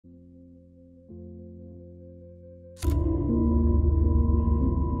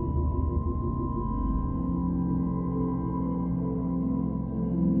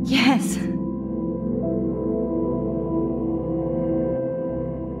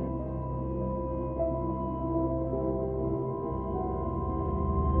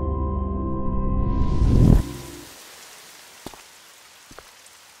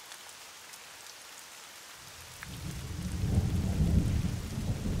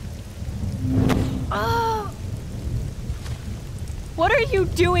are you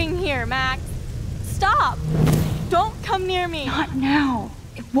doing here, Max? Stop! Don't come near me! Not now.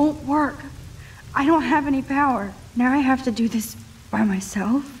 It won't work. I don't have any power. Now I have to do this by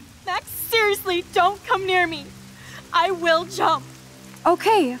myself. Max, seriously, don't come near me. I will jump.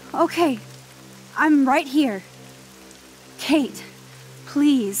 Okay. I'm right here. Kate,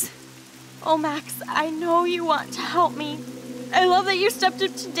 please. Oh, Max, I know you want to help me. I love that you stepped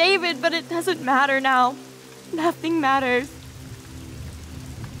up to David, but it doesn't matter now. Nothing matters.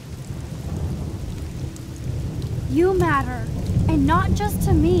 You matter, and not just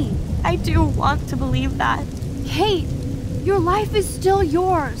to me. I do want to believe that. Kate, your life is still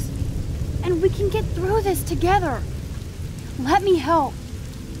yours, and we can get through this together. Let me help,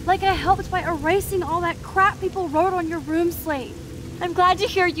 like I helped by erasing all that crap people wrote on your room slate. I'm glad to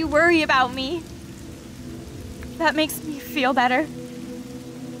hear you worry about me. That makes me feel better.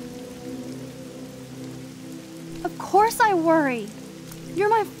 Of course I worry. You're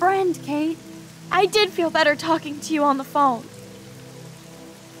my friend, Kate. I did feel better talking to you on the phone.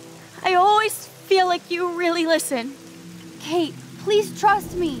 I always feel like you really listen. Kate, please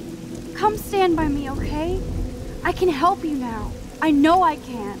trust me. Come stand by me, okay? I can help you now. I know I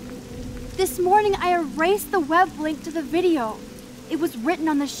can. This morning I erased the web link to the video. It was written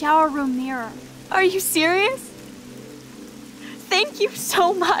on the shower room mirror. Are you serious? Thank you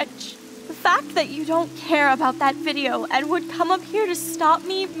so much. The fact that you don't care about that video and would come up here to stop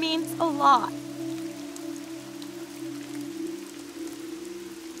me means a lot.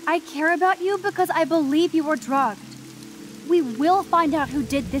 I care about you because I believe you were drugged. We will find out who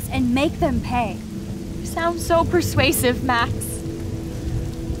did this and make them pay. You sound so persuasive, Max.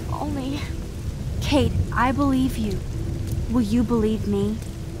 Only... Kate, I believe you. Will you believe me?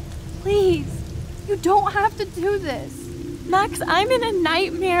 Please, you don't have to do this. Max, I'm in a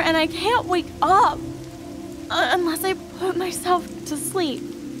nightmare and I can't wake up. Unless I put myself to sleep.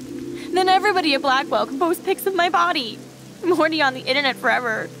 Then everybody at Blackwell can post pics of my body. I'm already on the internet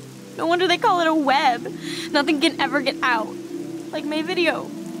forever. No wonder they call it a web. Nothing can ever get out. Like my video.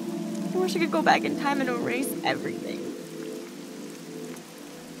 I wish I could go back in time and erase everything.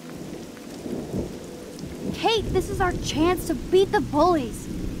 Kate, this is our chance to beat the bullies.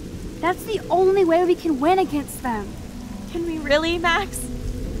 That's the only way we can win against them. Can we really, Max?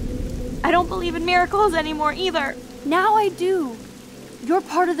 I don't believe in miracles anymore either. Now I do. You're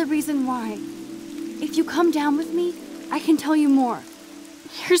part of the reason why. If you come down with me, I can tell you more.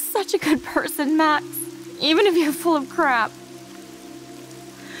 You're such a good person, Max. Even if you're full of crap.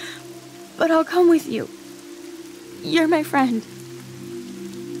 But I'll come with you. You're my friend.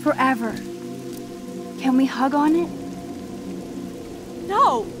 Forever. Can we hug on it?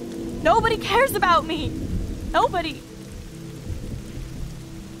 No! Nobody cares about me! Nobody!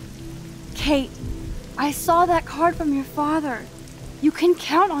 Kate, I saw that card from your father. You can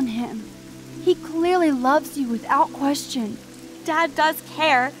count on him. He clearly loves you without question. Dad does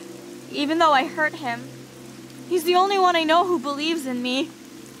care, even though I hurt him. He's the only one I know who believes in me.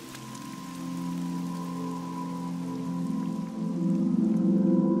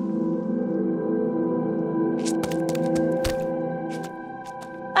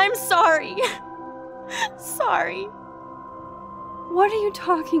 I'm sorry. Sorry. What are you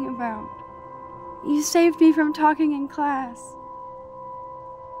talking about? You saved me from talking in class.